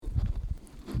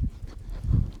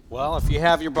Well, if you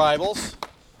have your Bibles,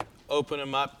 open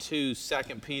them up to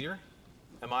 2 Peter.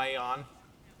 Am I on?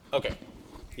 Okay.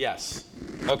 Yes.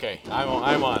 Okay.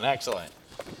 I'm on. Excellent.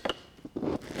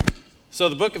 So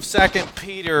the book of 2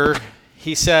 Peter,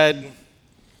 he said,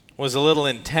 was a little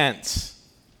intense.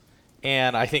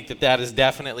 And I think that is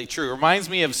definitely true. It reminds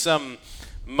me of some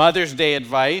Mother's Day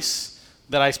advice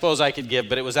that I suppose I could give,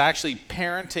 but it was actually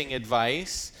parenting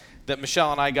advice that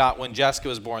Michelle and I got when Jessica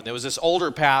was born. There was this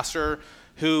older pastor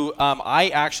who I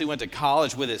actually went to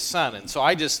college with his son, and so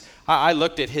I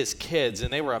looked at his kids,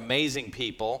 and they were amazing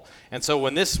people. And so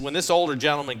when this older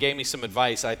gentleman gave me some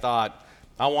advice, I thought,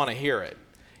 I want to hear it.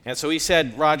 And so he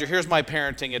said, Roger, here's my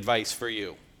parenting advice for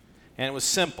you. And it was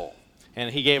simple.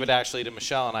 And he gave it actually to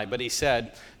Michelle and I. But he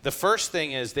said, the first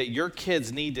thing is that your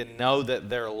kids need to know that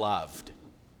they're loved.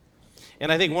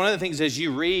 And I think one of the things as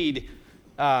you read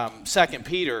 2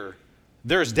 Peter,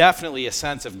 there's definitely a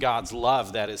sense of God's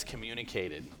love that is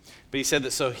communicated. But he said that,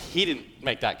 so he didn't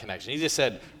make that connection. He just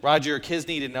said, Roger, your kids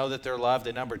need to know that they're loved.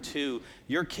 And number two,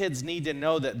 your kids need to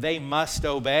know that they must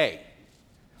obey.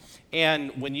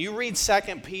 And when you read 2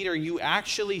 Peter, you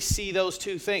actually see those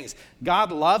two things.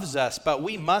 God loves us, but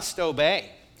we must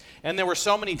obey. And there were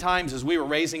so many times as we were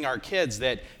raising our kids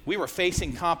that we were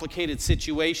facing complicated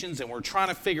situations and we're trying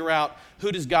to figure out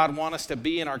who does God want us to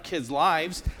be in our kids'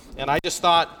 lives. And I just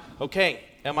thought, okay,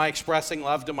 am I expressing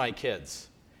love to my kids?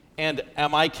 And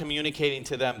am I communicating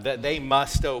to them that they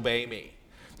must obey me?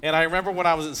 And I remember when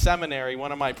I was in seminary,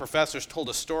 one of my professors told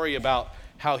a story about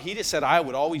how he just said I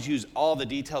would always use all the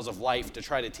details of life to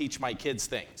try to teach my kids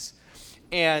things.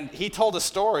 And he told a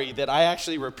story that I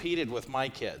actually repeated with my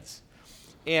kids.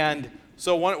 And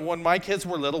so when my kids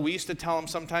were little, we used to tell them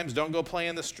sometimes, don't go play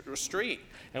in the street.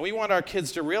 And we want our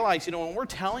kids to realize, when we're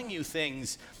telling you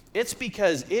things, it's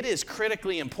because it is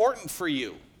critically important for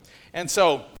you. And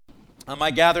so I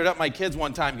gathered up my kids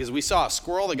one time because we saw a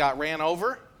squirrel that got ran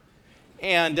over.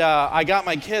 And I got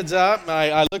my kids up, and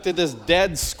I looked at this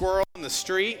dead squirrel in the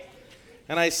street,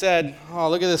 and I said, oh,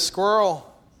 look at this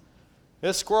squirrel.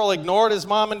 This squirrel ignored his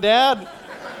mom and dad.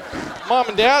 Mom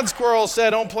and dad squirrel said,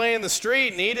 don't play in the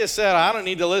street, and he just said, I don't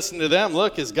need to listen to them.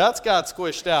 Look, his guts got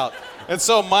squished out. And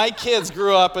so my kids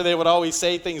grew up, and they would always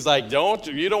say things like, you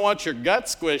don't want your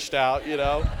guts squished out,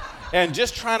 And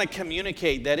just trying to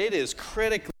communicate that it is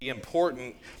critically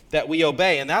important that we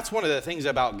obey. And that's one of the things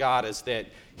about God is that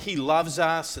he loves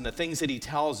us, and the things that he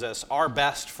tells us are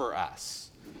best for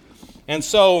us. And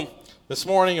so this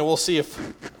morning, and we'll see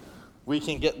if we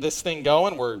can get this thing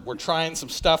going. We're trying some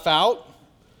stuff out.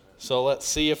 So let's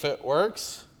see if it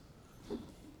works.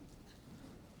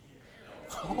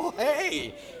 Oh,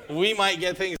 hey, we might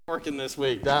get things working this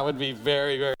week. That would be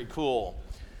very, very cool.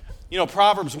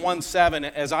 Proverbs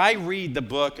 1:7, as I read the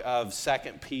book of 2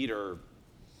 Peter,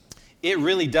 it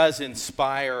really does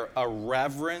inspire a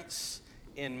reverence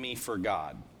in me for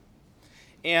God.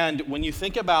 And when you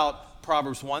think about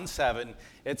Proverbs 1:7,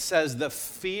 it says, the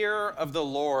fear of the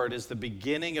Lord is the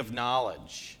beginning of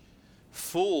knowledge.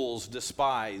 Fools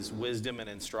despise wisdom and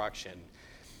instruction.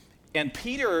 And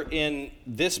Peter in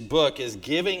this book is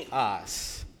giving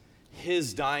us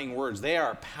his dying words. They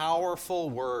are powerful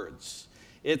words.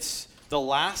 It's the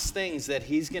last things that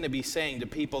he's going to be saying to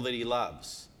people that he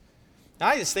loves. Now,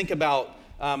 I just think about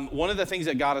one of the things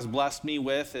that God has blessed me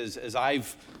with is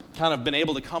I've kind of been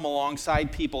able to come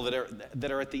alongside people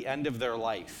that are at the end of their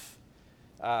life.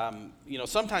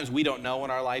 Sometimes we don't know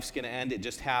when our life's going to end. It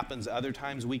just happens. Other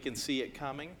times we can see it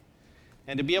coming.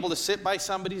 And to be able to sit by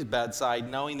somebody's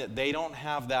bedside knowing that they don't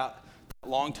have that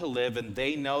long to live and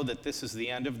they know that this is the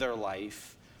end of their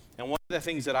life. And one of the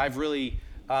things that I've really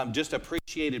just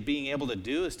appreciated being able to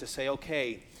do is to say,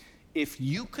 okay, if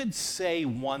you could say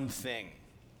one thing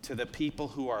to the people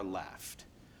who are left,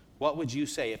 what would you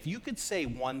say? If you could say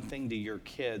one thing to your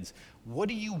kids, what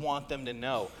do you want them to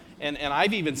know? And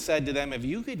I've even said to them, if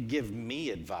you could give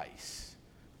me advice,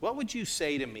 what would you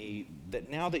say to me that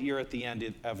now that you're at the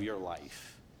end of your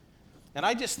life? And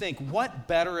I just think, what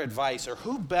better advice, or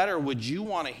who better would you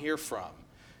want to hear from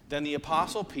than the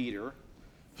Apostle Peter,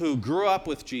 who grew up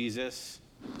with Jesus,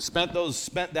 spent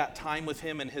that time with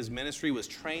him in his ministry, was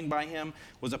trained by him,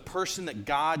 was a person that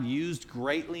God used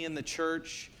greatly in the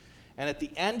church, and at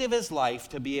the end of his life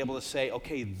to be able to say,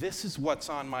 okay, this is what's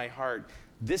on my heart.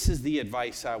 This is the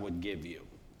advice I would give you.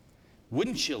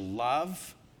 Wouldn't you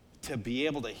love to be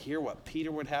able to hear what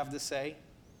Peter would have to say?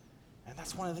 And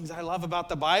that's one of the things I love about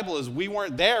the Bible is we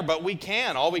weren't there, but we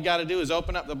can. All we got to do is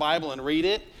open up the Bible and read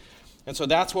it. And so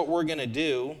that's what we're going to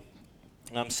do.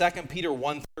 2 Peter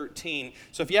 1:13.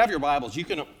 So if you have your Bibles, you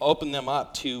can open them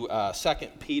up to 2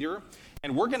 Peter.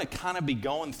 And we're going to kind of be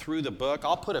going through the book.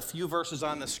 I'll put a few verses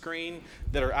on the screen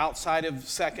that are outside of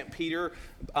 2 Peter,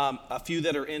 a few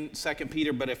that are in 2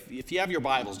 Peter. But if you have your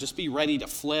Bibles, just be ready to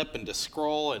flip and to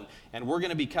scroll. And we're going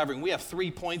to be covering, we have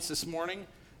 3 points this morning.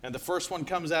 And the first one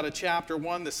comes out of chapter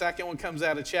 1, the second one comes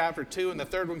out of chapter 2, and the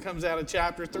third one comes out of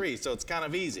chapter 3. So it's kind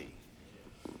of easy.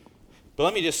 But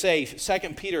let me just say,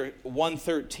 2 Peter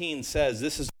 1:13 says,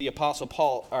 this is the Apostle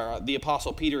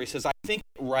Peter. He says, I think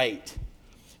it right,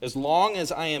 as long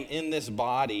as I am in this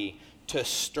body, to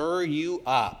stir you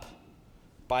up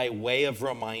by way of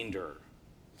reminder.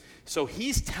 So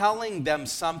he's telling them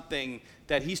something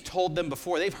that he's told them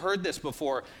before. They've heard this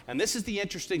before. And this is the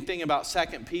interesting thing about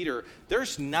 2 Peter.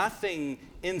 There's nothing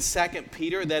in 2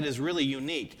 Peter that is really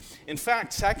unique. In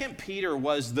fact, 2 Peter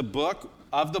was the book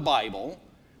of the Bible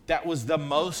that was the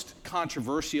most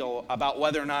controversial about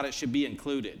whether or not it should be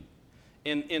included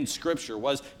in Scripture,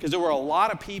 was because there were a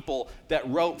lot of people that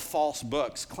wrote false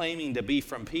books claiming to be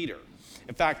from Peter.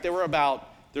 In fact,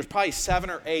 there's probably 7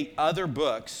 or 8 other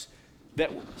books that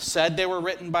said they were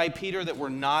written by Peter that were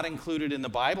not included in the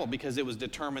Bible because it was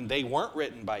determined they weren't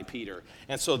written by Peter.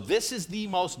 And so this is the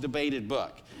most debated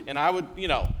book. And I'm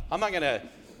not going to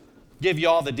give you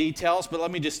all the details, but let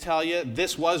me just tell you,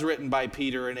 this was written by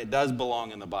Peter and it does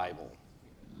belong in the Bible.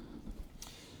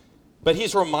 But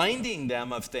he's reminding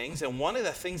them of things, and one of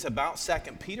the things about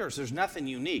 2 Peter is there's nothing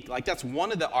unique. Like, that's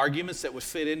one of the arguments that would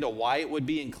fit into why it would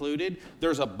be included.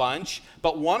 There's a bunch,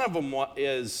 but one of them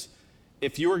is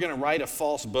if you were going to write a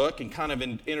false book and kind of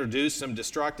introduce some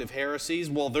destructive heresies,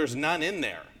 well, there's none in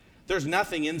there. There's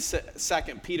nothing in 2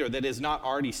 Peter that is not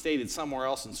already stated somewhere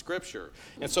else in Scripture.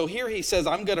 And so here he says,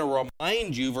 I'm going to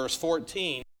remind you, verse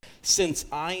 14, since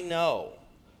I know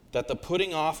that the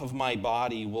putting off of my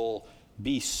body will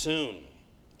be soon,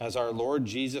 as our Lord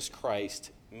Jesus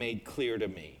Christ made clear to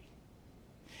me.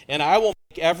 And I will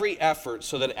make every effort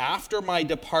so that after my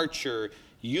departure,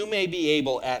 you may be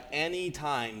able at any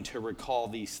time to recall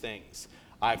these things.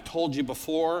 I've told you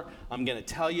before, I'm going to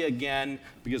tell you again,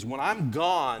 because when I'm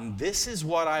gone, this is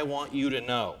what I want you to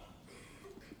know.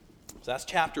 So that's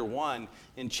chapter 1.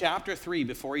 In chapter 3,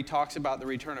 before he talks about the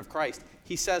return of Christ,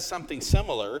 he says something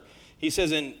similar. He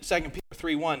says in 2 Peter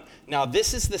 3:1, now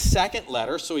this is the second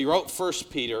letter, so he wrote 1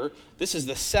 Peter. This is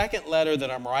the second letter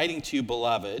that I'm writing to you,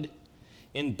 beloved.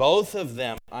 In both of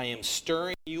them, I am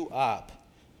stirring you up.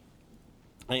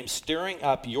 I am stirring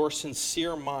up your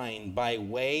sincere mind by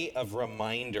way of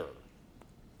reminder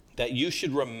that you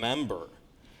should remember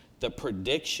the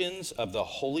predictions of the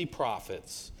holy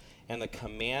prophets and the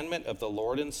commandment of the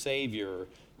Lord and Savior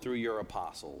through your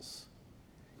apostles.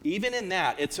 Even in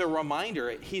that, it's a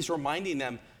reminder. He's reminding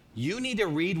them, you need to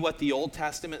read what the Old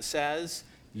Testament says.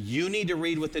 You need to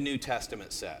read what the New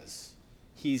Testament says.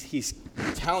 He's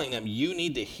telling them, you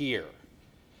need to hear.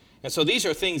 And so these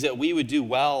are things that we would do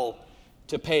well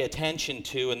to pay attention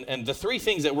to. And the 3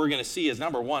 things that we're going to see is,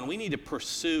 number 1, we need to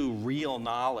pursue real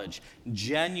knowledge,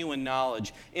 genuine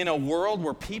knowledge. In a world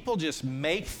where people just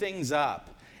make things up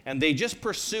and they just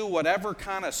pursue whatever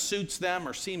kind of suits them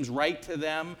or seems right to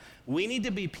them, we need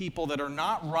to be people that are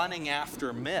not running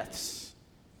after myths.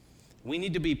 We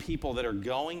need to be people that are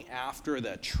going after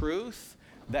the truth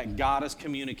that God has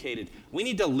communicated. We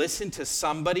need to listen to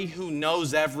somebody who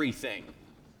knows everything.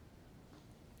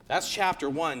 That's chapter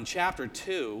 1. Chapter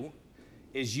 2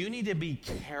 is you need to be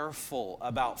careful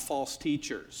about false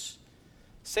teachers.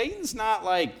 Satan's not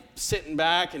like sitting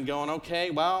back and going, okay,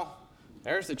 well,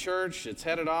 there's the church. It's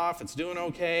headed off. It's doing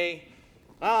okay.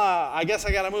 I guess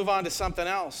I got to move on to something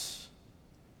else.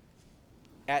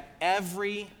 At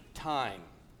every time,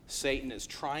 Satan is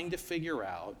trying to figure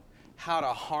out how to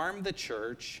harm the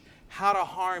church, how to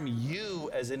harm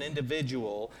you as an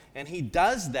individual, and he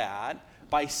does that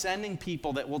by sending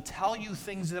people that will tell you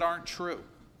things that aren't true.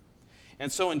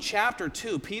 And so in chapter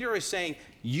 2, Peter is saying,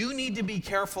 you need to be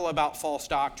careful about false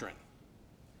doctrine.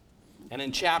 And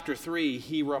in chapter 3,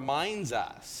 he reminds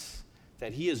us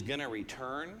that he is going to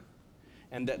return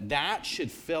and that should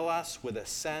fill us with a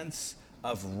sense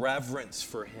of reverence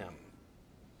for him.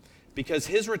 Because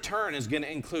his return is going to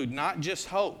include not just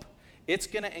hope, it's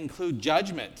going to include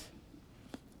judgment.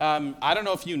 I don't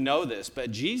know if you know this,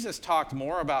 but Jesus talked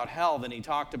more about hell than he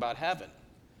talked about heaven.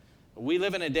 We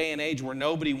live in a day and age where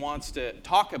nobody wants to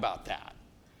talk about that.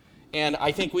 And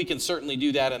I think we can certainly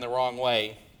do that in the wrong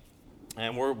way.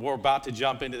 And we're about to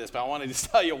jump into this, but I want to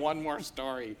just tell you one more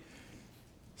story.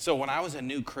 So when I was a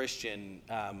new Christian,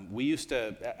 we used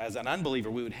to, as an unbeliever,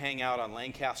 we would hang out on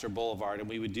Lancaster Boulevard and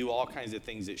we would do all kinds of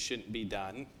things that shouldn't be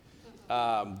done.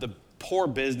 The poor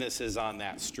businesses on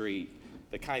that street,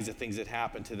 the kinds of things that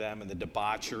happened to them and the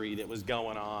debauchery that was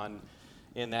going on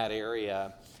in that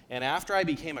area. And after I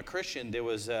became a Christian, there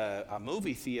was a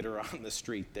movie theater on the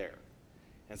street there.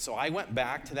 And so I went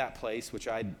back to that place, which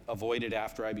I'd avoided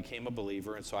after I became a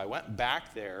believer. And so I went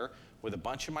back there with a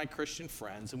bunch of my Christian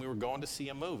friends, and we were going to see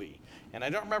a movie. And I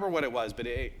don't remember what it was, but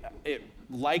it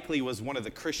likely was one of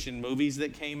the Christian movies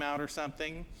that came out or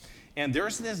something. And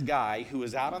there's this guy who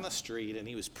was out on the street, and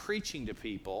he was preaching to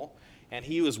people, and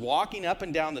he was walking up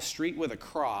and down the street with a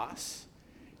cross,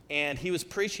 and he was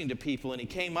preaching to people, and he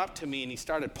came up to me, and he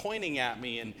started pointing at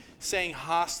me and saying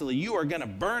hostilely, "You are going to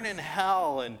burn in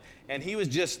hell," and he was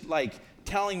just like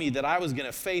telling me that I was going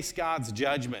to face God's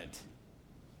judgment.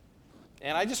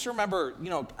 And I just remember,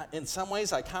 in some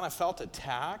ways I kind of felt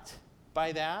attacked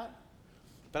by that,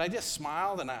 but I just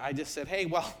smiled, and I just said, "Hey,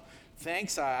 well,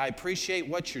 thanks, I appreciate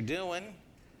what you're doing,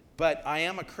 but I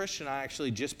am a Christian. I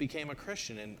actually just became a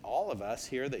Christian, and all of us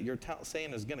here that you're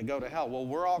saying is going to go to hell, well,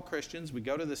 we're all Christians. We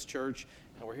go to this church,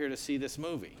 and we're here to see this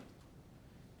movie."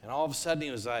 And all of a sudden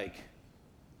he was like,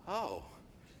 "Oh,"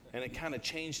 and it kind of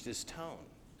changed his tone.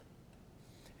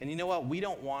 And you know what? We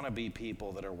don't want to be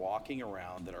people that are walking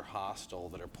around, that are hostile,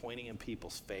 that are pointing in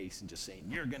people's face and just saying,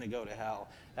 "You're going to go to hell."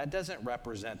 That doesn't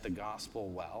represent the gospel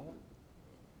well.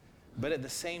 But at the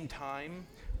same time,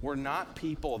 we're not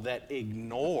people that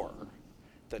ignore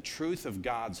the truth of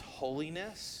God's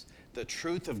holiness, the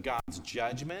truth of God's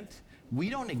judgment. We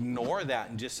don't ignore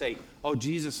that and just say, "Oh,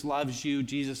 Jesus loves you,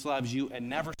 and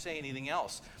never say anything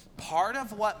else. Part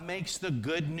of what makes the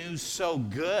good news so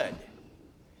good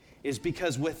is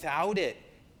because without it,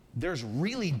 there's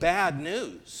really bad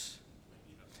news.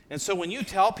 And so when you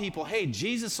tell people, "Hey,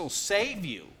 Jesus will save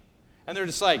you," and they're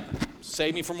just like,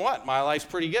 "Save me from what? My life's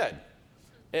pretty good."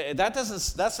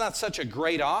 That's not such a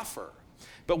great offer.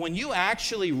 But when you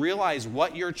actually realize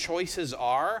what your choices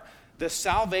are, the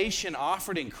salvation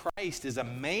offered in Christ is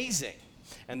amazing.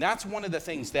 And that's one of the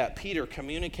things that Peter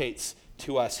communicates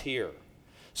to us here.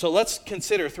 So let's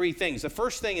consider three things. The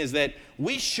first thing is that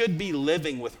we should be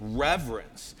living with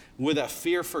reverence, with a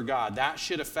fear for God. That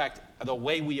should affect the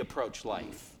way we approach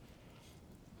life.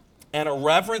 And a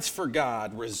reverence for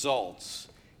God results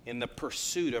in the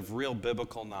pursuit of real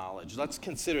biblical knowledge. Let's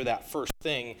consider that first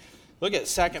thing. Look at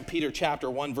 2 Peter chapter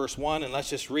 1, verse 1, and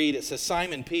let's just read. It says,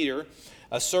 "Simon Peter,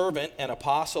 a servant and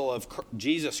apostle of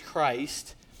Jesus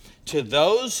Christ, to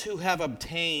those who have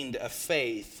obtained a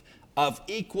faith of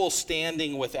equal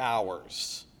standing with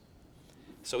ours."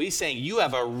 So he's saying you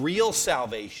have a real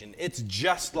salvation. It's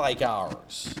just like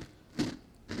ours.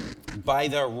 "By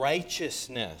the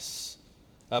righteousness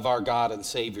of our God and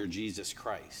Savior Jesus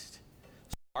Christ."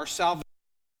 So our salvation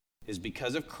is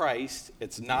because of Christ.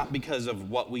 It's not because of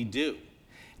what we do.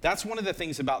 That's one of the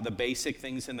things about the basic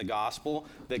things in the gospel,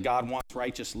 that God wants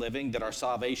righteous living, that our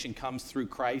salvation comes through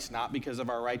Christ, not because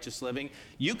of our righteous living.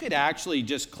 You could actually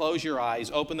just close your eyes,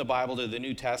 open the Bible to the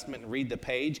New Testament, and read the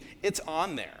page. It's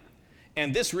on there.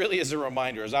 And this really is a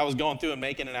reminder. As I was going through and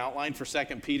making an outline for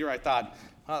 2 Peter, I thought,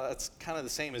 "Oh, that's kind of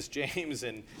the same as James,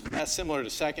 and that's similar to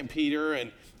 2 Peter,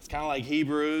 and it's kind of like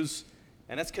Hebrews."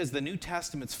 And that's because the New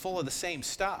Testament's full of the same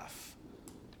stuff.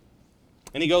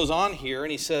 And he goes on here,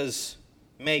 and he says,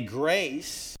 "May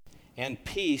grace and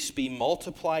peace be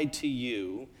multiplied to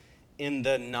you in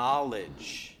the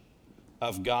knowledge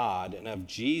of God and of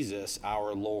Jesus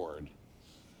our Lord."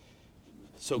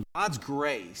 So God's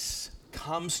grace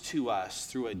comes to us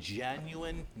through a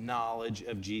genuine knowledge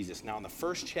of Jesus. Now, in the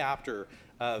first chapter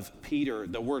of Peter,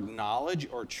 the word knowledge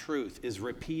or truth is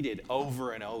repeated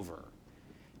over and over,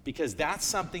 because that's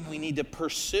something we need to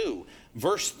pursue.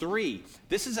 Verse 3,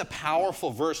 this is a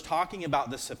powerful verse talking about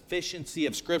the sufficiency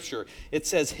of Scripture. It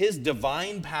says, "His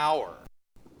divine power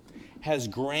has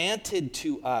granted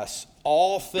to us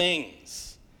all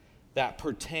things that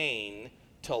pertain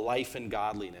to life and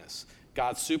godliness."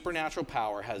 God's supernatural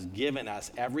power has given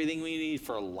us everything we need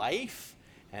for life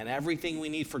and everything we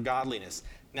need for godliness.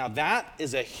 Now, that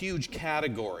is a huge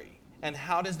category. And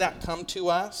how does that come to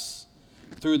us?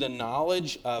 Through the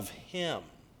knowledge of Him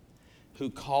who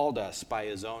called us by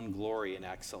His own glory and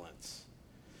excellence.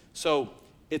 So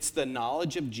it's the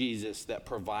knowledge of Jesus that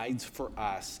provides for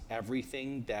us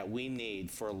everything that we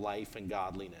need for life and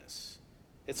godliness.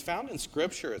 It's found in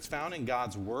Scripture. It's found in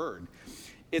God's Word.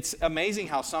 It's amazing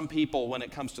how some people, when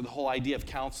it comes to the whole idea of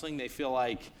counseling, they feel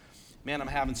like, "Man, I'm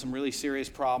having some really serious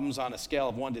problems. On a scale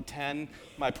of 1 to 10,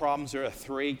 my problems are a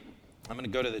 3. I'm going to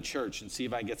go to the church and see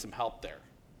if I can get some help there."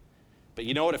 But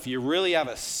you know what? If you really have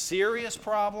a serious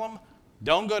problem,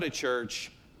 don't go to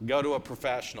church, go to a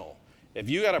professional. If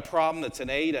you got a problem that's an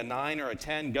 8, a 9, or a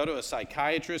 10, go to a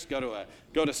psychiatrist, go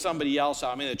to somebody else.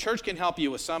 I mean, the church can help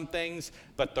you with some things,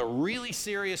 but the really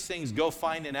serious things, go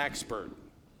find an expert.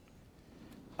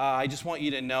 I just want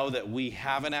you to know that we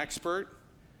have an expert,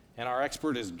 and our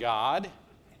expert is God,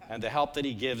 and the help that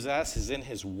he gives us is in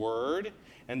his word,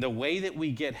 and the way that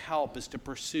we get help is to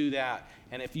pursue that.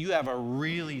 And if you have a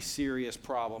really serious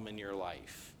problem in your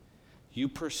life, you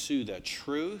pursue the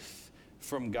truth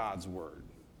from God's word.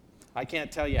 I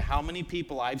can't tell you how many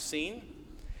people I've seen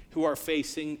who are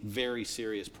facing very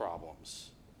serious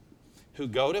problems, who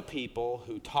go to people,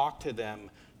 who talk to them,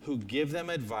 who give them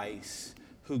advice,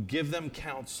 who give them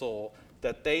counsel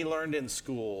that they learned in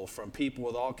school from people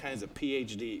with all kinds of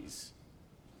PhDs.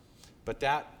 But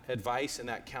that advice and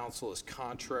that counsel is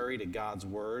contrary to God's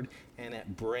word, and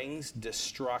it brings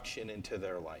destruction into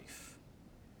their life.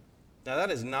 Now,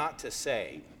 that is not to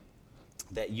say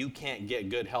that you can't get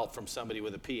good help from somebody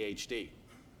with a PhD.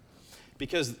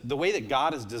 Because the way that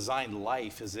God has designed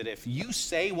life is that if you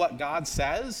say what God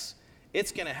says,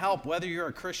 it's going to help whether you're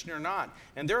a Christian or not.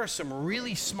 And there are some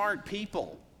really smart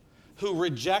people who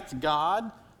reject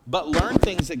God but learn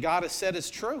things that God has said is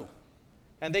true.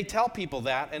 And they tell people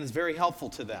that, and it's very helpful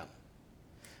to them.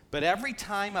 But every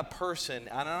time a person,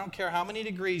 and I don't care how many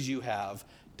degrees you have,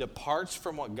 departs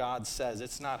from what God says,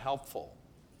 it's not helpful.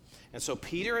 And so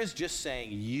Peter is just saying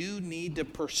you need to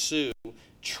pursue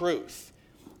truth.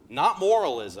 Not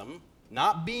moralism,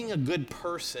 not being a good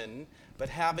person, but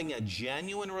having a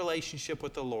genuine relationship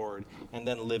with the Lord and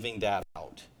then living that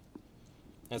out.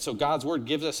 And so God's word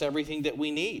gives us everything that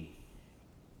we need.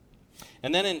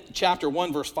 And then in chapter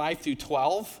 1, verse 5 through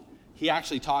 12, he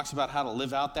actually talks about how to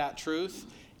live out that truth.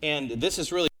 And this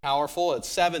is really powerful. It's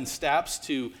 7 steps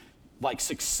to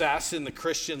success in the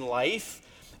Christian life.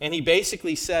 And he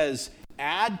basically says,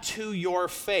 add to your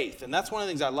faith. And that's one of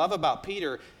the things I love about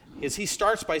Peter is he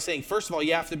starts by saying, first of all,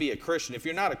 you have to be a Christian. If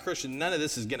you're not a Christian, none of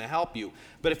this is going to help you.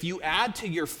 But if you add to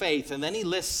your faith, and then he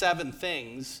lists 7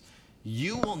 things,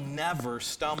 you will never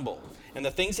stumble. And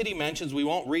the things that he mentions, we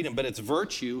won't read them, but it's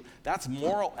virtue. That's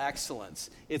moral excellence.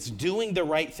 It's doing the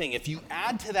right thing. If you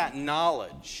add to that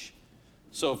knowledge,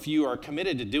 so if you are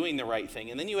committed to doing the right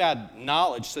thing, and then you add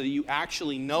knowledge so that you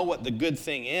actually know what the good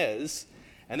thing is,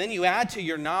 and then you add to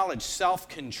your knowledge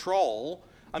self-control.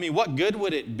 I mean, what good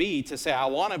would it be to say, I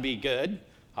want to be good,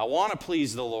 I want to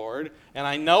please the Lord, and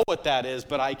I know what that is,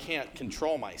 but I can't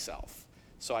control myself,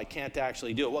 so I can't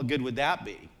actually do it. What good would that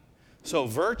be? So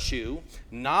virtue,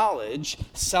 knowledge,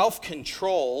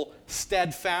 self-control,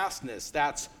 steadfastness,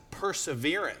 that's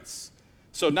perseverance.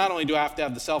 So not only do I have to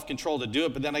have the self-control to do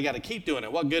it, but then I got to keep doing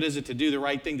it. What good is it to do the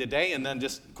right thing today and then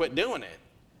just quit doing it?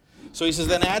 So he says,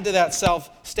 then add to that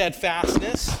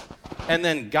steadfastness, and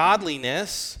then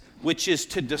godliness, which is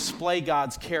to display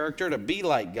God's character, to be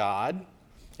like God.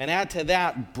 And add to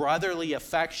that brotherly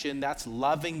affection, that's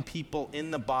loving people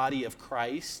in the body of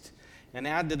Christ. And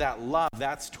add to that love,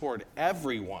 that's toward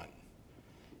everyone.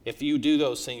 If you do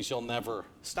those things, you'll never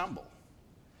stumble.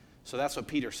 So that's what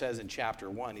Peter says in chapter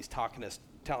 1. He's telling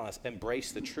us,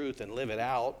 embrace the truth and live it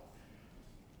out.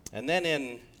 And then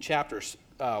in chapter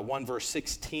 1, verse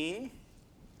 16,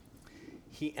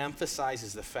 he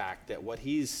emphasizes the fact that what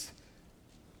he's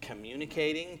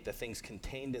communicating, the things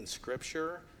contained in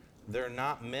Scripture, they're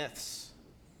not myths.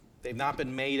 They've not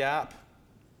been made up.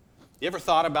 You ever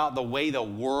thought about the way the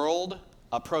world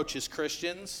approaches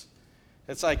Christians?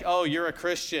 It's like, oh, you're a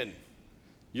Christian.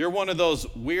 You're one of those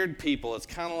weird people. It's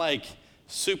kind of like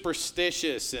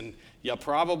superstitious, and you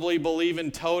probably believe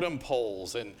in totem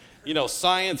poles. And,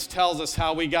 science tells us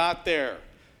how we got there.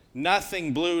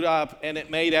 Nothing blew up, and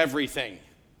it made everything.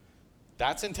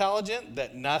 That's intelligent,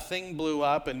 that nothing blew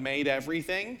up and made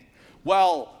everything?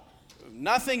 Well,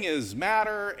 nothing is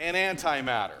matter and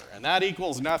antimatter, and that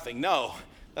equals nothing. No,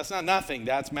 that's not nothing.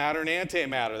 That's matter and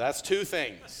antimatter. That's 2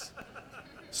 things.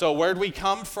 So where'd we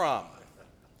come from?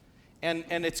 And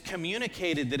it's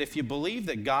communicated that if you believe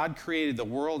that God created the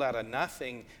world out of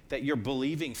nothing, that you're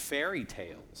believing fairy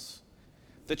tales.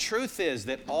 The truth is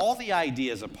that all the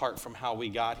ideas apart from how we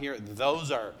got here, those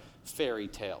are fairy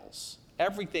tales.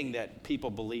 Everything that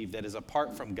people believe that is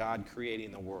apart from God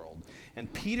creating the world.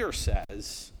 And Peter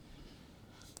says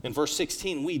in verse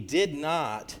 16, we did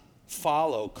not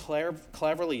follow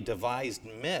cleverly devised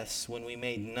myths when we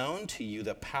made known to you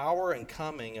the power and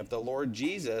coming of the Lord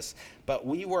Jesus, but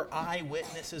we were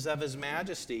eyewitnesses of his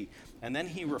majesty. And then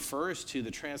he refers to the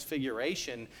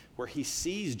transfiguration where he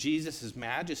sees Jesus'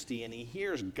 majesty and he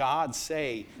hears God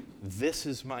say, this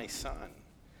is my son.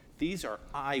 These are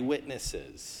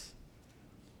eyewitnesses.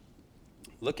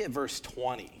 Look at verse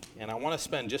 20, and I want to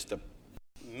spend just a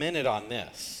minute on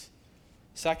this.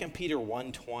 2 Peter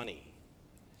 1:20.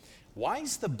 Why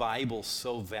is the Bible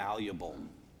so valuable?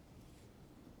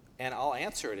 And I'll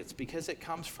answer it. It's because it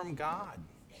comes from God.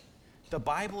 the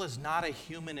Bible is not a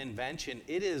human invention.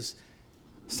 It is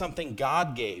something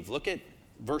God gave. Look at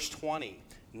verse 20.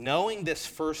 Knowing this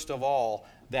first of all,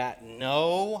 that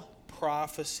no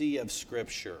prophecy of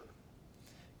Scripture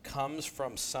comes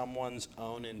from someone's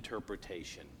own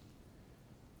interpretation.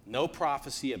 No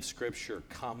prophecy of Scripture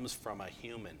comes from a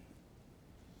human.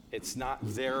 It's not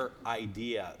their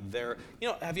idea.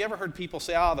 Have you ever heard people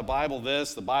say, the Bible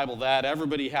this, the Bible that?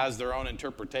 Everybody has their own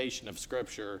interpretation of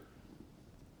Scripture.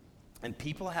 And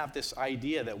people have this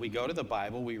idea that we go to the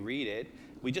Bible, we read it,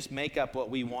 we just make up what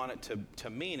we want it to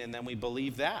mean, and then we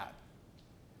believe that.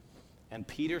 And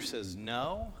Peter says,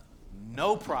 no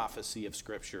prophecy of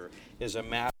Scripture is a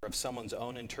matter of someone's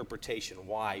own interpretation.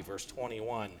 Why? Verse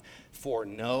 21, for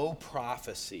no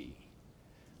prophecy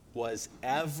was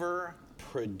ever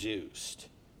produced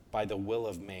by the will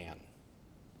of man,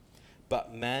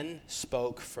 but men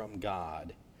spoke from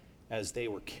God as they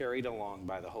were carried along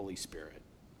by the Holy Spirit.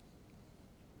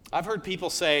 I've heard people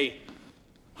say,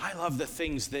 I love the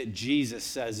things that Jesus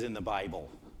says in the Bible.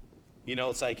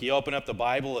 It's like you open up the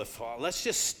Bible, let's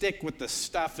just stick with the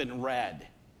stuff in red.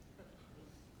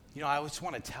 I just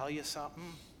want to tell you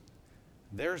something.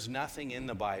 There's nothing in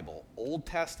the Bible, Old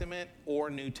Testament or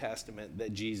New Testament,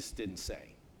 that Jesus didn't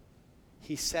say.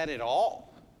 He said it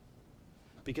all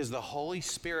because the Holy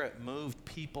Spirit moved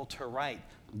people to write.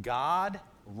 God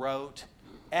wrote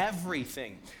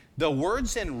everything. The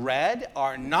words in red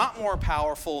are not more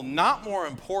powerful, not more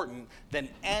important than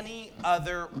any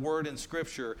other word in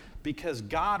Scripture because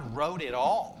God wrote it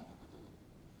all.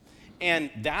 And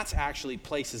that actually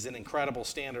places an incredible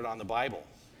standard on the Bible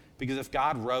because if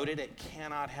God wrote it, it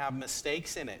cannot have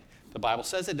mistakes in it. The Bible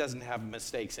says it doesn't have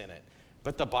mistakes in it,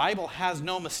 but the Bible has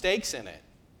no mistakes in it.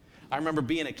 I remember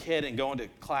being a kid and going to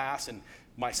class, and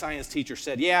my science teacher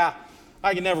said,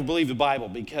 I can never believe the Bible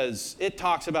because it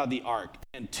talks about the ark,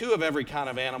 and 2 of every kind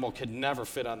of animal could never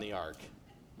fit on the ark.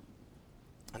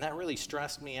 And that really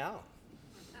stressed me out.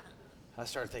 I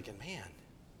started thinking, man,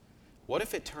 what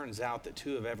if it turns out that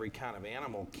 2 of every kind of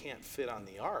animal can't fit on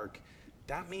the ark?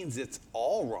 That means it's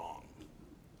all wrong.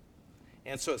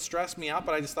 And so it stressed me out,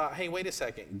 but I just thought, hey, wait a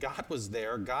second. God was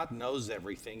there. God knows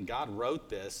everything. God wrote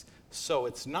this, so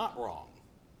it's not wrong.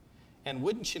 And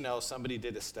wouldn't you know, somebody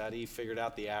did a study, figured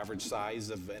out the average size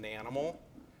of an animal,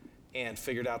 and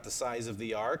figured out the size of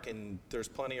the ark, and there's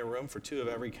plenty of room for 2 of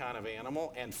every kind of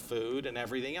animal, and food, and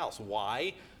everything else.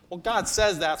 Why? Well, God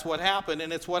says that's what happened,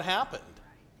 and it's what happened.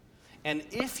 And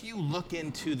if you look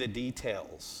into the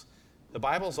details, the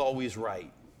Bible's always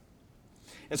right.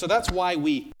 And so that's why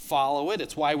we follow it.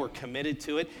 It's why we're committed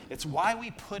to it. It's why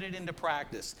we put it into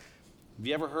practice. Have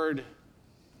you ever heard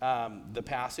the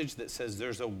passage that says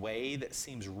there's a way that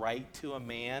seems right to a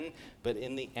man, but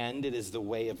in the end it is the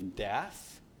way of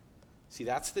death? See,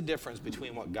 that's the difference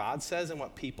between what God says and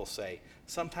what people say.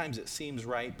 Sometimes it seems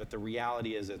right, but the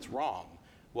reality is it's wrong.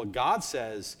 What God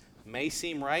says may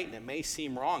seem right and it may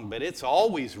seem wrong, but it's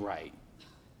always right.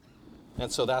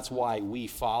 And so that's why we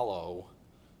follow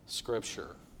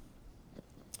Scripture.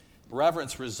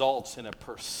 Reverence results in a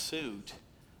pursuit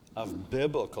of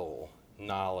biblical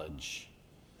knowledge.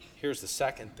 Here's the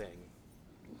second thing.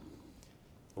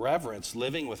 Reverence,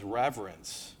 living with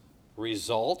reverence,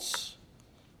 results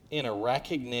in a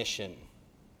recognition.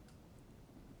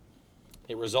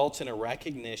 It results in a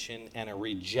recognition and a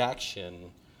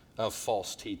rejection of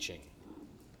false teaching.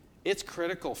 It's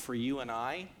critical for you and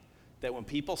I that when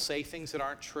people say things that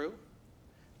aren't true,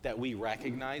 that we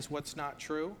recognize what's not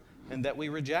true and that we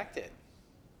reject it.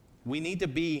 We need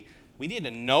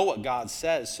to know what God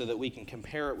says so that we can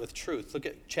compare it with truth. Look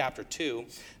at chapter 2.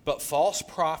 But false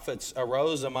prophets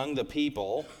arose among the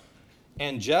people,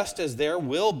 and just as there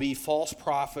will be false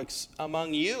prophets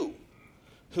among you,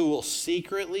 who will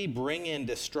secretly bring in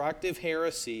destructive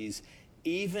heresies,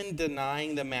 even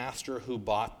denying the master who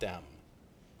bought them,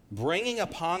 bringing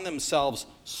upon themselves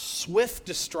swift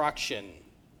destruction.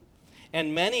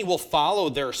 And many will follow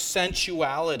their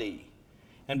sensuality.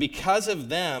 And because of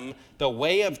them, the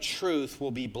way of truth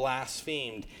will be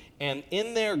blasphemed. And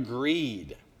in their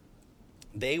greed,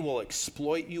 they will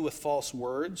exploit you with false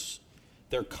words.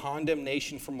 Their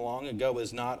condemnation from long ago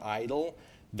is not idle.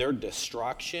 Their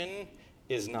destruction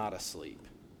is not asleep.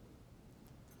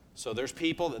 So there's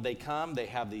people that they come, they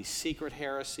have these secret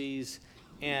heresies,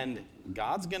 and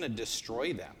God's going to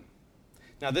destroy them.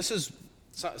 Now this is,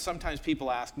 sometimes people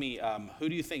ask me, who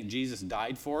do you think Jesus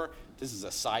died for? This is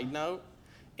a side note.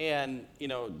 And,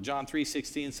 John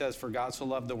 3:16 says, for God so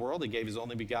loved the world, he gave his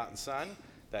only begotten Son,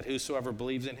 that whosoever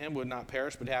believes in him would not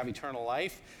perish but have eternal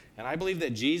life. And I believe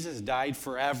that Jesus died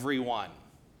for everyone.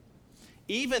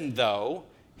 Even though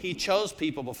He chose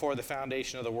people before the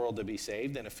foundation of the world to be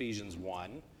saved in Ephesians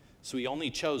 1. So he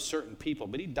only chose certain people,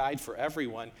 but he died for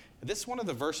everyone. This is one of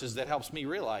the verses that helps me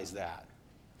realize that.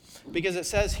 Because it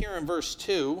says here in verse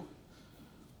 2,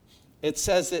 it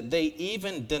says that they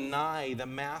even deny the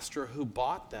master who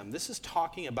bought them. This is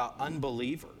talking about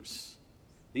unbelievers.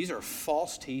 These are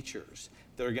false teachers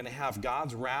that are going to have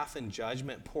God's wrath and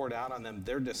judgment poured out on them,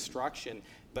 their destruction,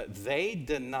 but they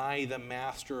deny the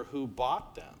master who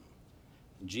bought them.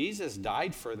 Jesus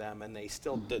died for them, and they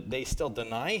still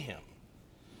deny him.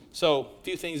 So, a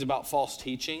few things about false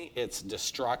teaching. It's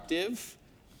destructive,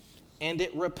 and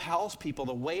it repels people.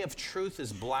 The way of truth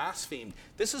is blasphemed.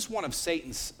 This is one of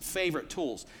Satan's favorite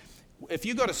tools. If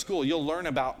you go to school, you'll learn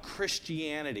about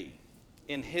Christianity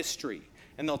in history,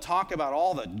 and they'll talk about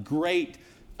all the great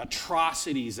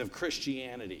atrocities of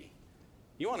Christianity.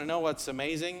 You want to know what's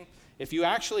amazing? If you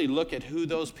actually look at who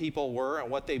those people were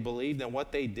and what they believed and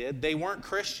what they did, they weren't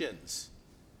Christians.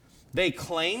 They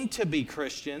claimed to be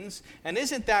Christians, and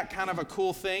isn't that kind of a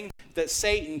cool thing? That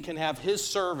Satan can have his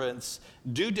servants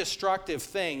do destructive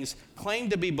things, claim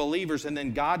to be believers, and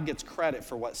then God gets credit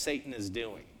for what Satan is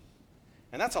doing.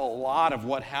 And that's a lot of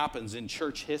what happens in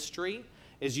church history,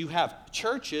 is you have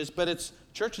churches, but it's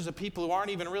churches of people who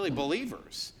aren't even really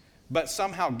believers. But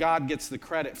somehow God gets the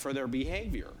credit for their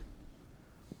behavior.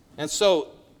 And so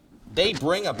they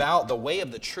bring about the way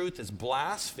of the truth is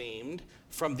blasphemed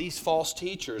from these false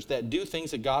teachers that do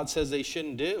things that God says they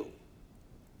shouldn't do.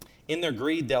 In their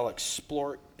greed, they'll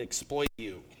exploit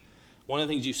you. One of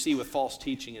the things you see with false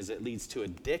teaching is it leads to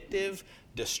addictive,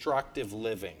 destructive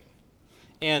living.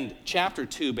 And chapter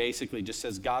 2 basically just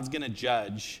says God's going to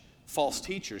judge false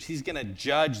teachers. He's going to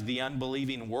judge the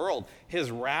unbelieving world.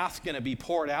 His wrath's going to be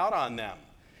poured out on them.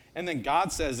 And then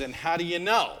God says, and how do you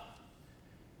know?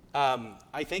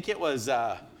 I think it was,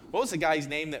 what was the guy's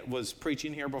name that was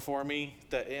preaching here before me?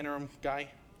 The interim guy?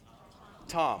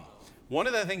 Tom. One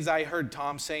of the things I heard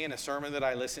Tom say in a sermon that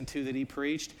I listened to that he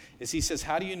preached is he says,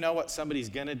 how do you know what somebody's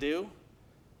going to do?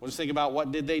 Well, just think about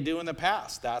what did they do in the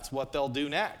past. That's what they'll do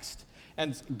next.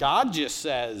 And God just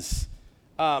says,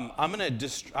 I'm going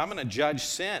to judge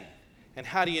sin. And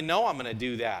how do you know I'm going to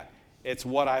do that? It's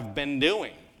what I've been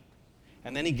doing.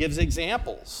 And then he gives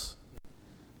examples.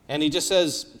 And he just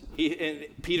says,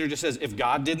 Peter just says, if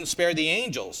God didn't spare the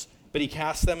angels, but he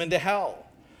cast them into hell.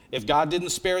 If God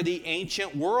didn't spare the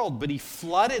ancient world, but he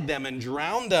flooded them and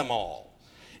drowned them all.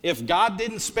 If God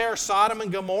didn't spare Sodom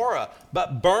and Gomorrah,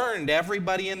 but burned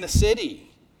everybody in the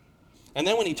city. And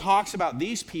then when he talks about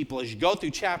these people, as you go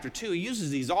through chapter 2, he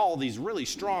uses all these really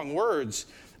strong words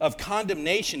of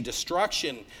condemnation,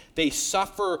 destruction. They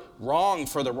suffer wrong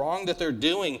for the wrong that they're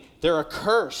doing. They're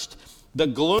accursed. The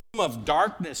gloom of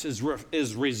darkness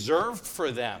is reserved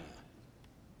for them.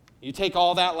 You take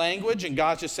all that language, and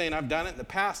God's just saying, I've done it in the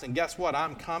past, and guess what?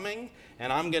 I'm coming,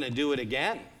 and I'm going to do it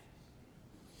again.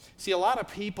 See, a lot of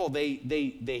people,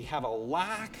 they have a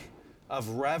lack of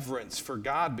reverence for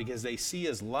God because they see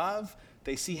his love.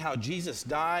 They see how Jesus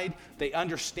died. They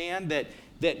understand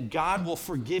that God will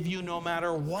forgive you no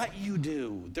matter what you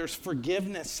do. There's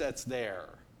forgiveness that's there.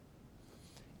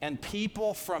 And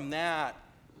people from that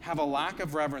have a lack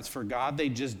of reverence for God. They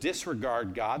just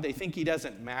disregard God. They think he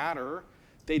doesn't matter.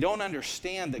 They don't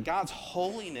understand that God's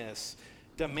holiness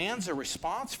demands a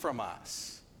response from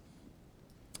us.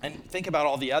 And think about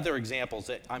all the other examples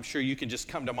that I'm sure you can just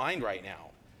come to mind right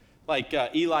now. Like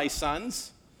Eli's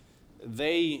sons,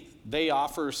 they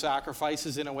offer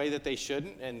sacrifices in a way that they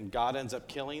shouldn't, and God ends up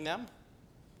killing them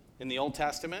in the Old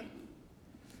Testament.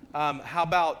 How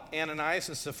about Ananias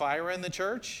and Sapphira in the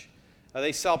church?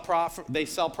 They sell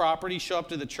property, show up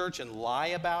to the church and lie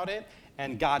about it,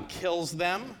 and God kills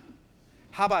them.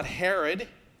 How about Herod?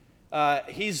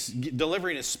 He's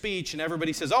delivering a speech, and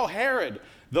everybody says, oh, Herod,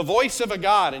 the voice of a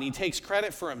god, and he takes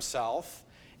credit for himself.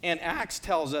 And Acts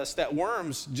tells us that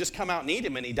worms just come out and eat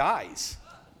him, and he dies.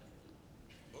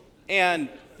 And,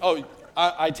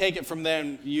 I take it from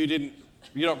then you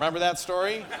don't remember that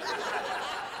story?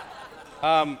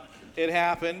 It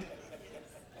happened.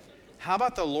 How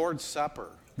about the Lord's Supper?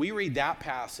 We read that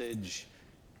passage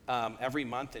every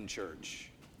month in church.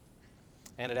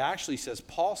 And it actually says,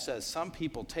 Paul says, some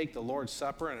people take the Lord's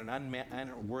Supper in an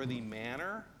unworthy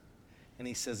manner. And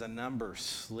he says a number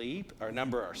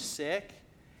are sick,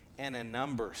 and a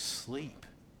number sleep.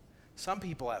 Some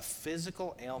people have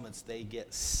physical ailments. They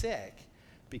get sick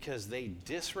because they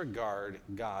disregard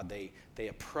God. They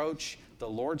approach the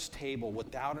Lord's table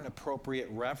without an appropriate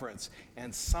reverence.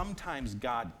 And sometimes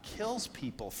God kills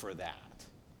people for that.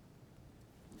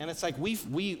 And it's like we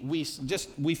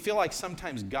feel like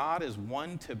sometimes God is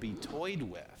one to be toyed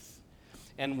with.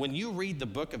 And when you read the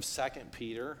book of 2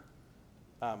 Peter,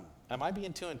 am I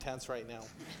being too intense right now?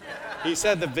 He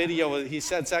said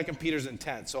 2 Peter's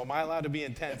intense. So am I allowed to be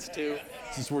intense too,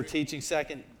 since we're teaching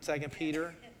Second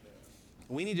Peter?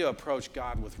 We need to approach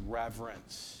God with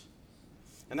reverence.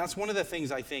 And that's one of the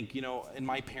things I think, in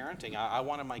my parenting, I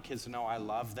wanted my kids to know I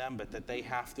love them, but that they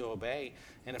have to obey.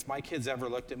 And if my kids ever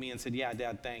looked at me and said, yeah,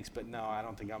 Dad, thanks, but no, I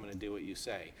don't think I'm going to do what you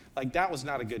say. Like, that was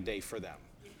not a good day for them.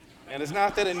 And it's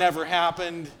not that it never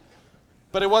happened,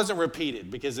 but it wasn't repeated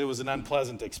because it was an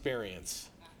unpleasant experience.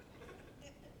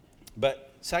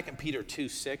 But 2 Peter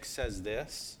 2:6 says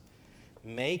this,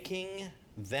 making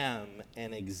them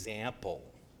an example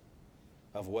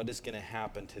of what is going to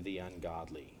happen to the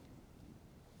ungodly.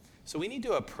 So we need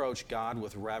to approach God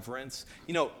with reverence.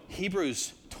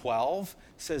 Hebrews 12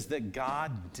 says that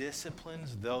God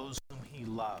disciplines those whom he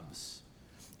loves.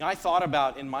 Now, I thought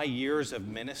about, in my years of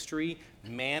ministry,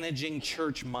 managing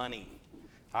church money.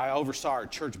 I oversaw our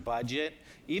church budget.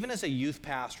 Even as a youth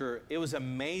pastor, it was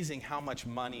amazing how much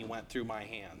money went through my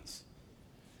hands.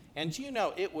 And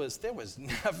there was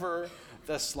never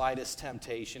the slightest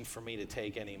temptation for me to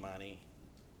take any money.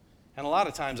 And a lot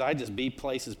of times I just be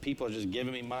places people are just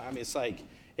giving me money. I mean, it's like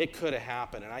it could have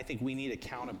happened. And I think we need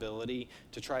accountability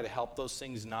to try to help those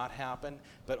things not happen.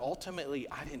 But ultimately,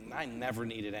 I never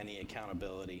needed any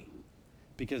accountability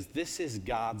because this is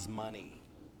God's money.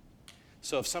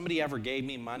 So if somebody ever gave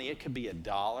me money, it could be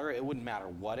 $1. It wouldn't matter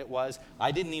what it was.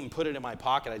 I didn't even put it in my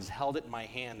pocket. I just held it in my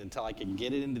hand until I could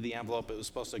get it into the envelope it was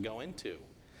supposed to go into.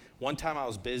 One time I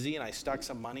was busy and I stuck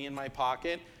some money in my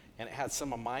pocket, and it had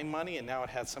some of my money, and now it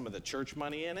had some of the church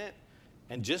money in it.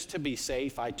 And just to be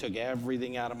safe, I took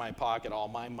everything out of my pocket, all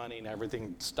my money and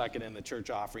everything, stuck it in the church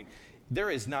offering. There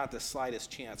is not the slightest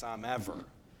chance I'm ever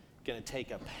going to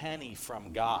take a penny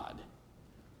from God.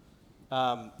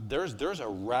 There's a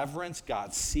reverence.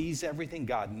 God sees everything.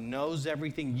 God knows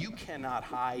everything. You cannot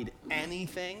hide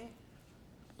anything.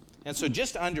 And so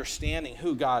just understanding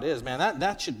who God is, man,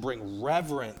 that should bring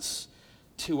reverence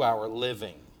to our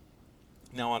living.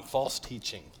 Now, on false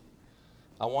teaching,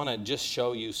 I want to just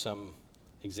show you some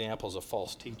examples of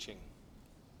false teaching.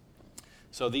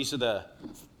 So these are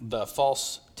the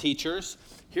false teachers.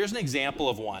 Here's an example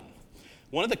of one.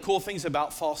 One of the cool things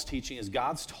about false teaching is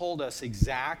God's told us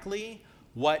exactly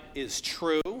what is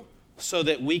true so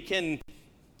that we can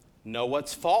know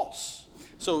what's false.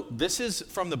 So this is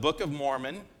from the Book of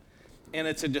Mormon, and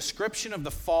it's a description of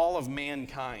the fall of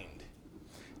mankind.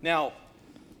 Now,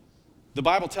 the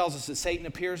Bible tells us that Satan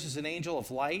appears as an angel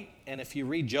of light, and if you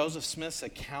read Joseph Smith's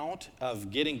account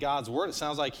of getting God's word, it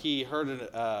sounds like he heard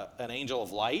an angel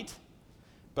of light.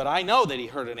 But I know that he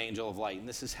heard an angel of light, and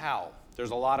this is how.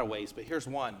 There's a lot of ways, but here's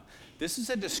one. This is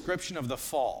a description of the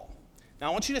fall. Now,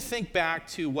 I want you to think back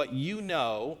to what you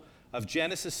know of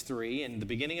Genesis 3. In the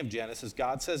beginning of Genesis,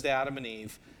 God says to Adam and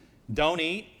Eve, don't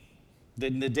eat. The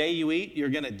day you eat, you're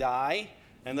going to die.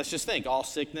 And let's just think, all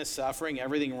sickness, suffering,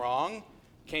 everything wrong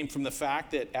came from the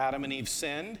fact that Adam and Eve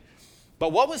sinned.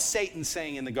 But what was Satan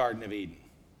saying in the Garden of Eden?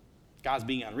 God's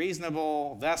being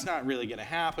unreasonable. That's not really going to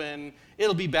happen.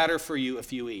 It'll be better for you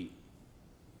if you eat.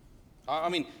 I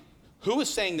mean, who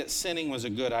was saying that sinning was a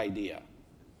good idea?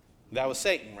 That was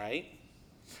Satan, right?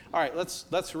 All right,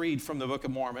 let's read from the Book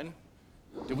of Mormon.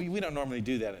 We don't normally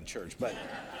do that in church, but...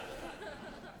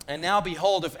 And now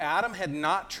behold, if Adam had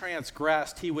not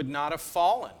transgressed, he would not have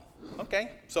fallen.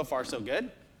 Okay, so far so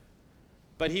good.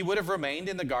 But he would have remained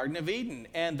in the Garden of Eden,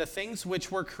 and the things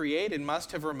which were created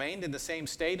must have remained in the same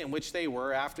state in which they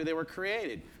were after they were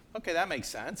created. Okay, that makes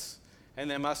sense. And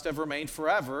they must have remained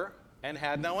forever and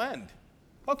had no end.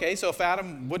 Okay, so if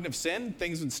Adam wouldn't have sinned,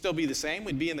 things would still be the same.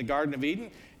 We'd be in the Garden of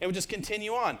Eden. It would just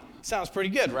continue on. Sounds pretty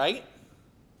good, right?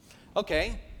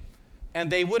 Okay,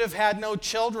 and they would have had no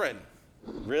children.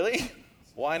 Really?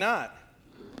 Why not?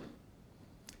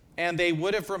 And they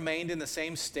would have remained in the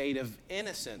same state of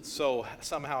innocence. So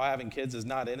somehow having kids is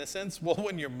not innocence? Well,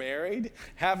 when you're married,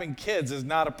 having kids is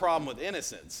not a problem with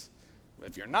innocence.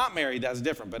 If you're not married, that's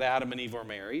different. But Adam and Eve were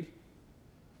married.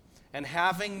 And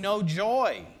having no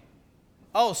joy.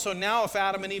 Oh, so now if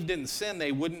Adam and Eve didn't sin,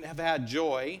 they wouldn't have had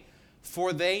joy.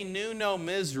 For they knew no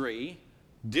misery,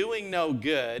 doing no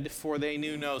good, for they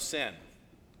knew no sin.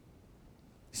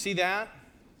 See that?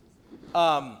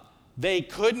 They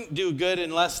couldn't do good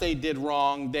unless they did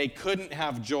wrong. They couldn't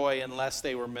have joy unless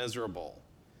they were miserable.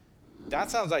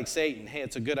 That sounds like Satan. Hey,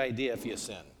 it's a good idea if you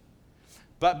sin.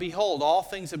 But behold, all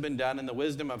things have been done in the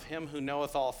wisdom of him who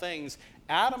knoweth all things.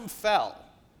 Adam fell,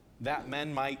 that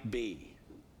men might be.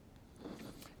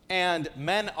 And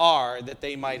men are, that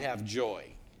they might have joy.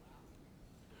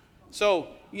 So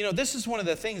this is one of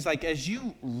the things, like as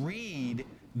you read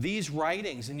these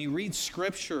writings and you read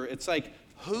Scripture, it's like,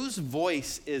 whose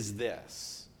voice is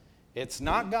this? It's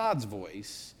not God's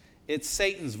voice. It's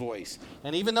Satan's voice.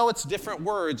 And even though it's different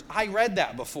words, I read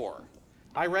that before.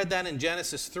 I read that in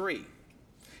Genesis 3.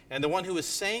 And the one who is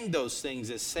saying those things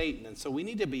is Satan. And so we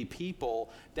need to be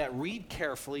people that read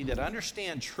carefully, that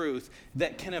understand truth,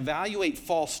 that can evaluate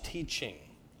false teaching.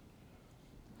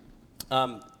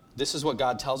 This is what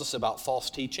God tells us about false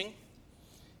teaching.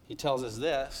 He tells us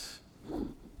this.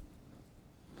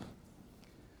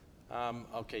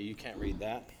 Okay, you can't read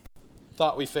that.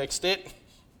 Thought we fixed it.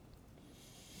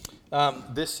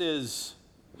 This is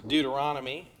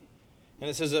Deuteronomy. And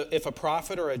it says, if a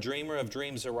prophet or a dreamer of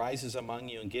dreams arises among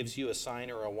you and gives you a sign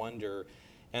or a wonder,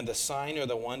 and the sign or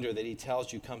the wonder that he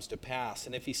tells you comes to pass,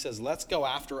 and if he says, let's go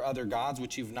after other gods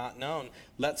which you've not known,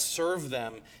 let's serve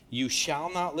them, you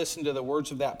shall not listen to the words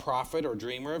of that prophet or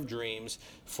dreamer of dreams,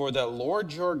 for the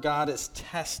Lord your God is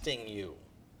testing you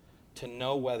to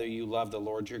know whether you love the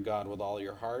Lord your God with all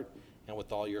your heart and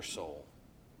with all your soul.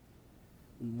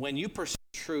 When you pursue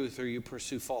truth or you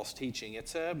pursue false teaching,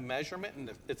 it's a measurement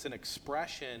and it's an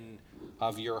expression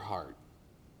of your heart.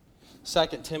 2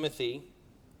 Timothy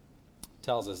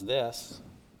tells us this,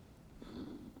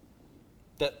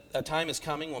 that a time is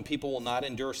coming when people will not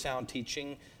endure sound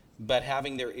teaching, but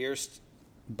having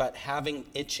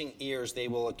itching ears, they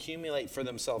will accumulate for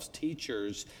themselves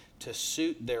teachers to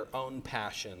suit their own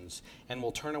passions, and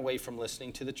will turn away from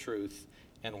listening to the truth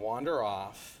and wander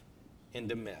off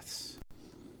into myths.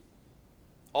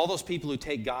 All those people who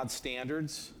take God's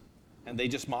standards and they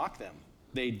just mock them.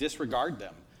 They disregard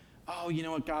them. Oh, you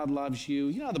know what? God loves you.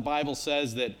 You know, the Bible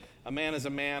says that a man is a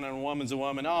man and a woman's a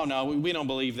woman. Oh, no, we don't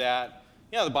believe that.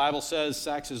 You know, the Bible says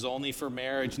sex is only for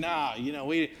marriage. No,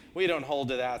 we don't hold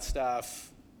to that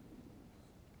stuff.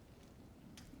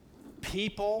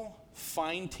 People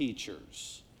find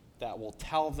teachers that will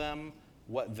tell them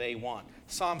what they want.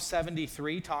 Psalm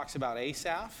 73 talks about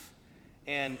Asaph,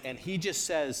 and he just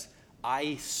says,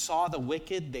 I saw the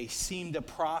wicked, they seemed to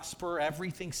prosper,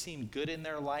 everything seemed good in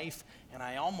their life, and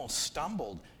I almost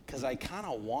stumbled because I kind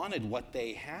of wanted what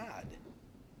they had.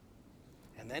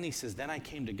 And then he says, then I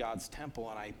came to God's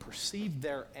temple and I perceived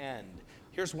their end.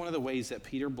 Here's one of the ways that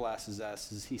Peter blesses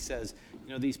us, is he says,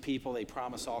 these people, they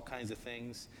promise all kinds of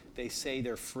things. They say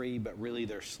they're free, but really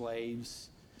they're slaves.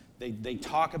 They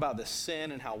talk about the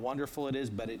sin and how wonderful it is,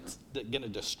 but it's going to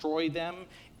destroy them,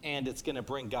 and it's going to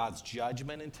bring God's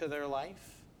judgment into their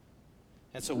life.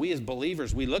 And so we as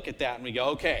believers, we look at that and we go,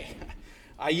 okay,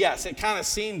 yes, it kind of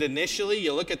seemed initially,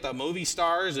 you look at the movie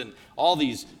stars and all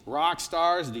these rock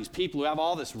stars, these people who have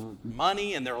all this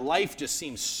money and their life just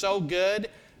seems so good.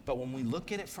 But when we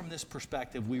look at it from this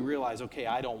perspective, we realize, okay,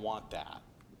 I don't want that.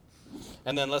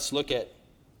 And then let's look at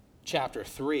chapter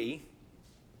 3.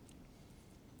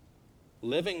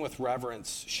 Living with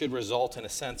reverence should result in a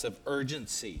sense of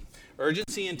urgency.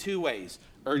 Urgency in two ways.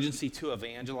 Urgency to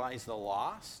evangelize the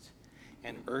lost,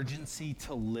 and urgency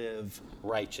to live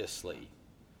righteously.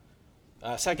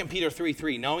 2 Peter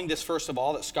 3:3, knowing this first of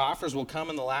all, that scoffers will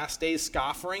come in the last days,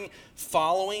 scoffing,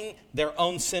 following their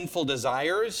own sinful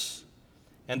desires.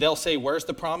 And they'll say, where's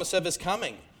the promise of his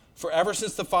coming? For ever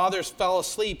since the fathers fell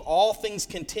asleep, all things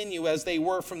continue as they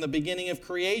were from the beginning of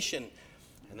creation.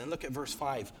 And then look at verse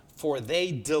 5. For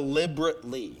they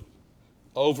deliberately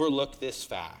overlook this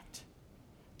fact,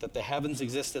 that the heavens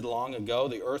existed long ago,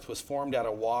 the earth was formed out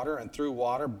of water and through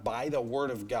water by the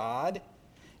word of God,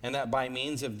 and that by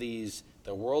means of these,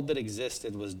 the world that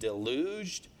existed was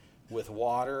deluged with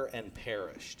water and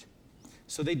perished.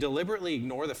 So they deliberately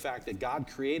ignore the fact that God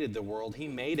created the world, he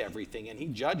made everything, and he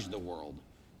judged the world.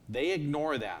 They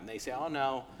ignore that, and they say, oh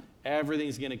no,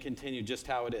 everything's going to continue just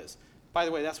how it is. By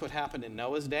the way, that's what happened in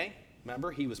Noah's day.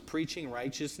 Remember, he was preaching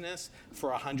righteousness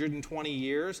for 120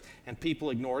 years, and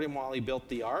people ignored him while he built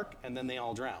the ark, and then they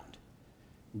all drowned.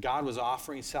 God was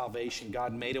offering salvation.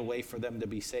 God made a way for them to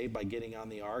be saved by getting on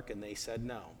the ark, and they said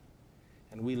no.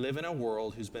 And we live in a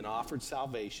world who's been offered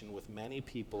salvation with many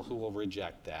people who will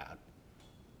reject that.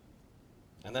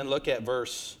 And then look at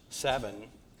verse 7.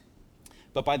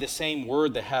 But by the same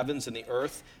word, the heavens and the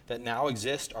earth that now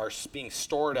exist are being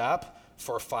stored up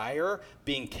for fire,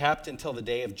 being kept until the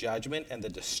day of judgment and the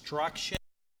destruction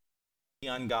of the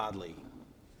ungodly.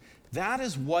 That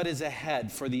is what is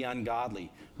ahead for the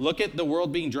ungodly. Look at the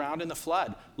world being drowned in the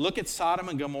flood. Look at Sodom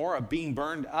and Gomorrah being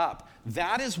burned up.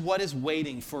 That is what is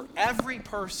waiting for every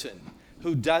person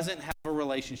who doesn't have a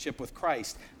relationship with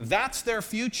Christ. That's their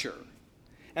future.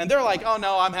 And they're like, oh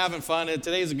no, I'm having fun, and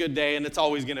today's a good day, and it's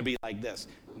always going to be like this.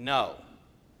 No.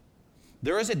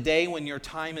 There is a day when your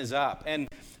time is up. And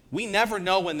We never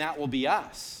know when that will be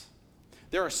us.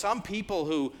 There are some people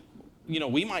who,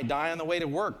 we might die on the way to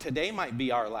work. Today might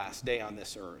be our last day on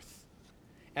this earth.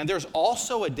 And there's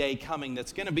also a day coming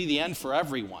that's going to be the end for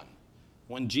everyone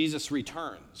when Jesus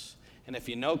returns. And if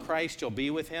you know Christ, you'll be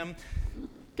with him.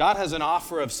 God has an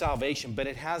offer of salvation, but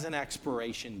it has an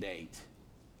expiration date.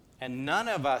 And none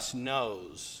of us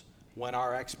knows when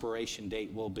our expiration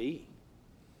date will be.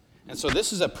 And so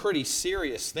this is a pretty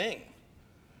serious thing.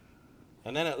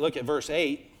 And then look at verse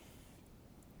 8.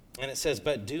 And it says,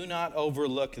 "But do not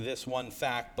overlook this one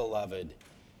fact, beloved,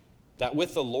 that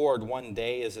with the Lord 1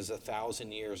 day is as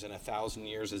 1,000 years, and 1,000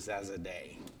 years is as a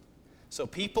day." So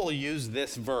people use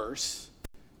this verse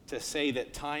to say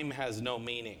that time has no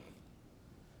meaning.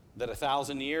 That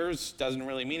 1,000 years doesn't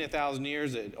really mean 1,000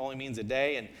 years, it only means a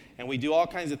day. And we do all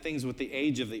kinds of things with the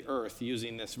age of the earth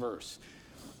using this verse.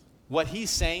 What he's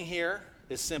saying here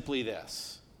is simply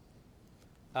this.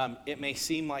 It may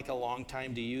seem like a long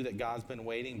time to you that God's been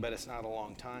waiting, but it's not a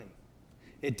long time.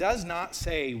 It does not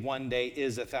say 1 day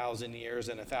is 1,000 years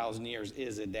and 1,000 years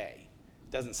is a day.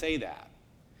 It doesn't say that.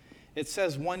 It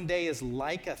says 1 day is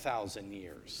like 1,000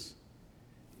 years.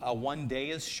 1 day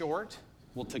is short.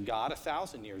 Well, to God,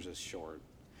 1,000 years is short.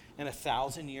 And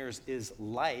 1,000 years is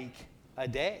like a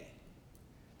day.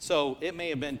 So it may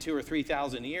have been 2,000 or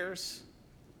 3,000 years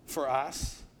for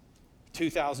us.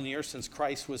 2,000 years since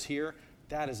Christ was here.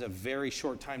 That is a very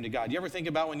short time to God. You ever think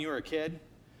about when you were a kid?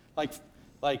 Like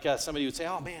somebody would say,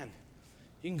 "Oh man,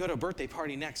 you can go to a birthday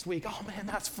party next week." Oh man,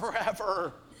 that's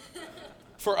forever.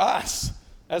 For us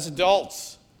as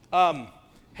adults,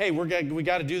 hey, we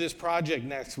got to do this project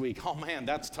next week. Oh man,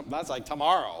 that's like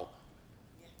tomorrow.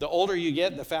 The older you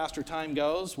get, the faster time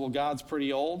goes. Well, God's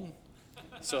pretty old,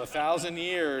 so 1,000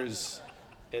 years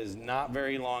is not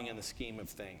very long in the scheme of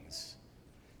things.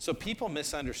 So people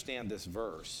misunderstand this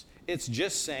verse. It's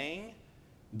just saying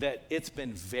that it's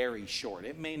been very short.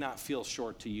 It may not feel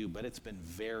short to you, but it's been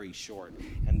very short.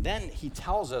 And then he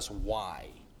tells us why.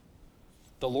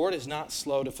 "The Lord is not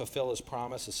slow to fulfill his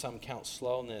promise, as some count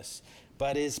slowness,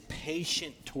 but is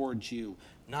patient towards you,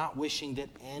 not wishing that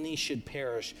any should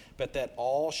perish, but that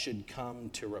all should come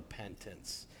to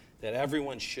repentance," that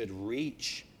everyone should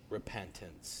reach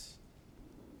repentance.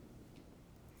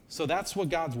 So that's what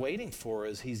God's waiting for,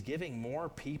 is he's giving more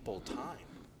people time.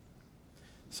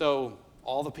 So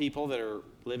all the people that are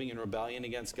living in rebellion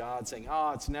against God, saying,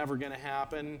 "Oh, it's never going to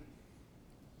happen,"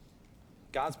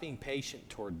 God's being patient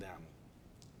toward them.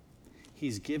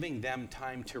 He's giving them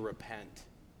time to repent.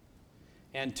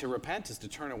 And to repent is to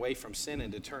turn away from sin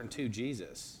and to turn to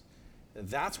Jesus.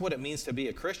 That's what it means to be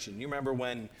a Christian. You remember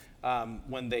when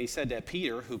they said to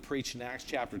Peter, who preached in Acts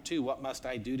chapter 2, "What must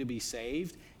I do to be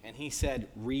saved?" And he said,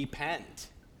 "Repent.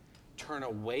 Turn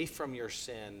away from your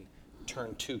sin.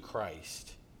 Turn to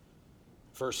Christ."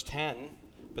 Verse 10,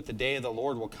 "But the day of the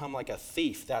Lord will come like a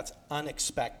thief." That's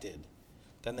unexpected.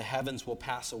 "Then the heavens will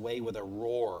pass away with a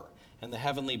roar, and the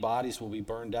heavenly bodies will be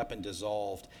burned up and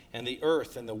dissolved, and the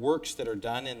earth and the works that are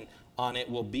done on it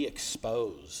will be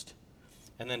exposed."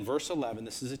 And then verse 11,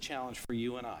 this is a challenge for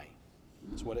you and I.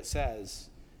 It's what it says.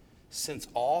 "Since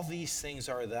all these things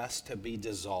are thus to be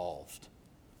dissolved,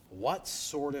 what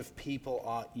sort of people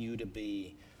ought you to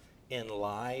be in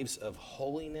lives of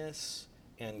holiness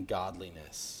and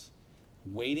godliness,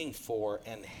 waiting for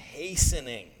and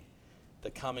hastening the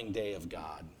coming day of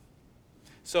God?"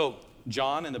 So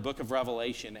John in the book of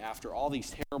Revelation, after all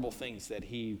these terrible things that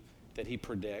he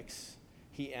predicts,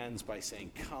 he ends by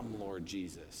saying, "Come, Lord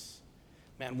Jesus."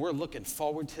 Man, we're looking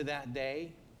forward to that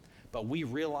day, but we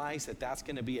realize that that's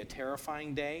going to be a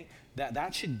terrifying day.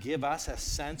 That should give us a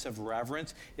sense of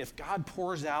reverence. If God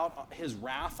pours out his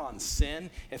wrath on sin,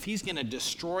 if he's going to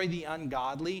destroy the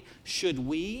ungodly, should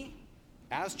we,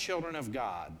 as children of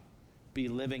God, be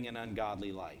living an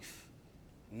ungodly life?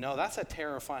 No, that's a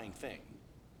terrifying thing.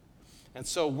 And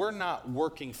so we're not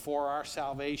working for our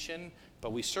salvation,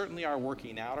 but we certainly are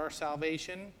working out our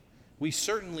salvation. We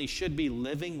certainly should be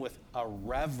living with a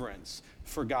reverence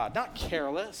for God. Not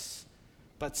careless,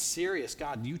 but serious.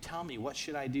 "God, you tell me, what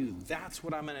should I do? That's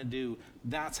what I'm going to do.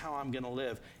 That's how I'm going to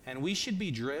live." And we should be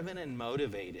driven and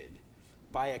motivated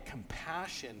by a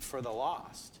compassion for the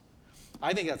lost.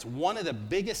 I think that's one of the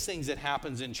biggest things that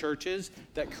happens in churches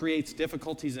that creates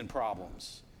difficulties and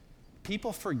problems.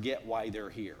 People forget why they're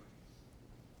here.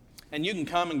 And you can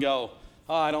come and go,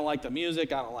 "Oh, I don't like the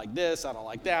music, I don't like this, I don't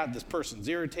like that, this person's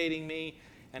irritating me."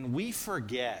 And we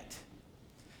forget.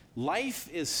 Life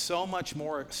is so much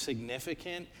more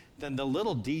significant than the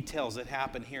little details that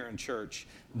happen here in church.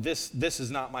 This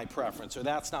is not my preference, or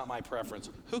that's not my preference.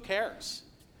 Who cares?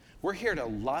 We're here to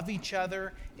love each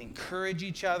other, encourage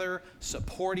each other,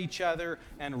 support each other,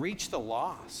 and reach the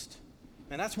lost.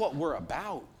 And that's what we're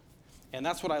about. And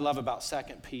that's what I love about 2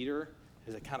 Peter,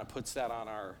 is it kind of puts that on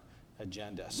our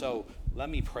agenda. So let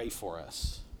me pray for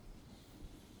us.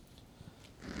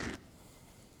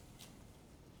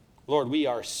 Lord, we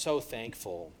are so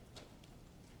thankful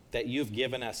that you've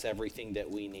given us everything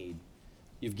that we need.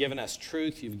 You've given us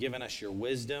truth. You've given us your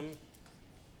wisdom.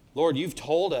 Lord, you've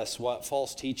told us what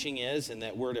false teaching is and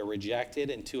that we're to reject it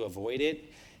and to avoid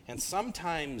it. And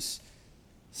sometimes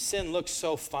sin looks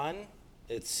so fun.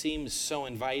 It seems so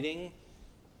inviting.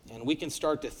 And we can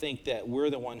start to think that we're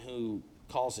the one who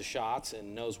calls the shots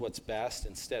and knows what's best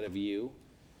instead of you.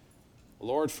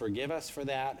 Lord, forgive us for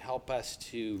that. Help us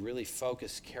to really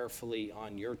focus carefully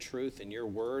on your truth and your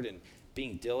word and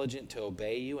being diligent to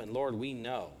obey you. And Lord, we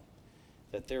know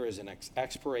that there is an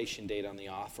expiration date on the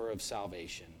offer of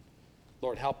salvation.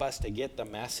 Lord, help us to get the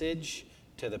message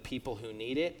to the people who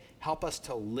need it. Help us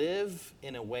to live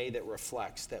in a way that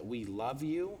reflects that we love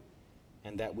you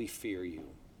and that we fear you.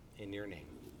 In your name,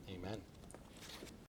 amen.